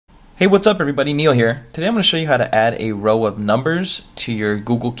Hey, what's up everybody? Neil here. Today I'm going to show you how to add a row of numbers to your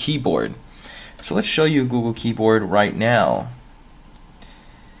Google Keyboard. So let's show you Google Keyboard right now.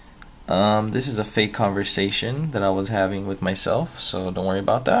 This is a fake conversation that I was having with myself, so don't worry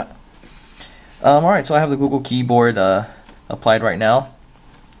about that. Alright, so I have the Google Keyboard applied right now,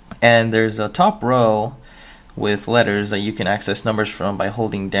 and there's a top row with letters that you can access numbers from by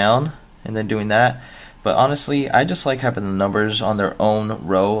holding down and then doing that. But honestly, I just like having the numbers on their own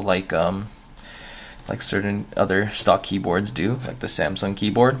row, like certain other stock keyboards do, like the Samsung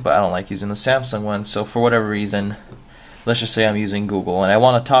keyboard. But I don't like using the Samsung one, so for whatever reason, let's just say I'm using Google and I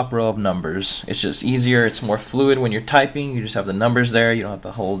want a top row of numbers. It's just easier, it's more fluid when you're typing. You just have the numbers there, you don't have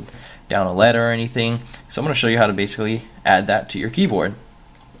to hold down a letter or anything. So I'm going to show you how to basically add that to your keyboard.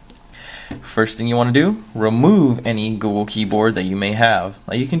 First thing you want to do, remove any Google keyboard that you may have.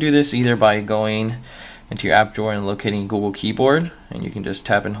 Now you can do this either by going into your app drawer and locating Google Keyboard, and you can just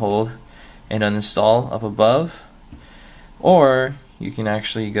tap and hold and uninstall up above, or you can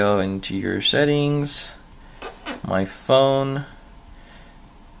actually go into your settings, my phone,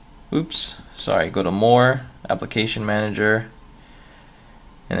 go to more, application manager,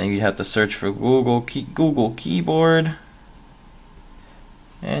 and then you have to search for Google Keyboard,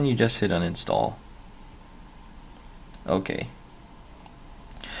 and you just hit uninstall. Okay,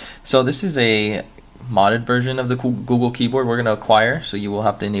 so this is a modded version of the Google Keyboard we're going to acquire, so you will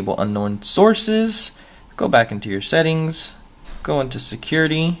have to enable unknown sources, go back into your settings, go into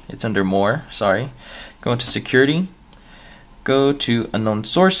security, it's under more, go into security, go to unknown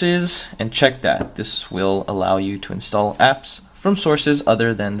sources, and check that. This will allow you to install apps from sources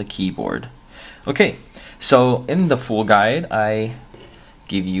other than the keyboard. Okay, so in the full guide I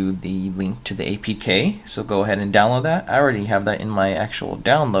give you the link to the APK, so go ahead and download that. I already have that in my actual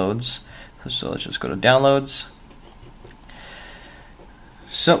downloads, so let's just go to downloads.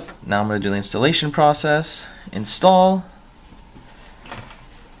 So now I'm going to do the installation process. Install.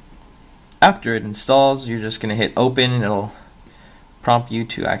 After it installs, you're just going to hit open and it'll prompt you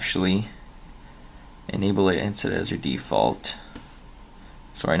to actually enable it and set it as your default.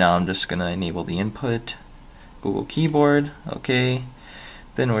 So right now I'm just going to enable the input Google Keyboard. Okay.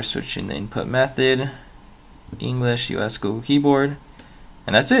 Then we're switching the input method, English, US Google Keyboard,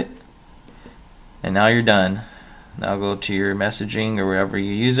 and that's it. And now you're done. Now go to your messaging or wherever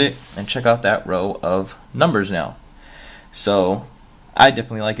you use it and check out that row of numbers now. So I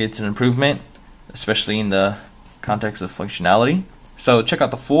definitely like it. It's an improvement, especially in the context of functionality. So check out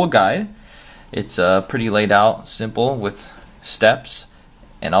the full guide. It's pretty laid out, simple, with steps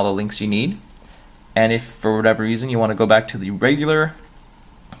and all the links you need. And if for whatever reason you want to go back to the regular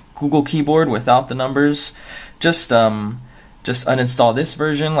Google Keyboard without the numbers, just uninstall this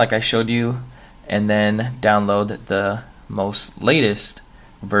version like I showed you, and then download the most latest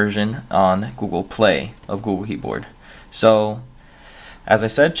version on Google Play of Google Keyboard. So as I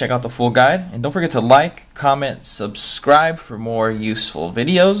said, check out the full guide, and don't forget to like, comment, subscribe for more useful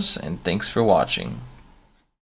videos, and thanks for watching.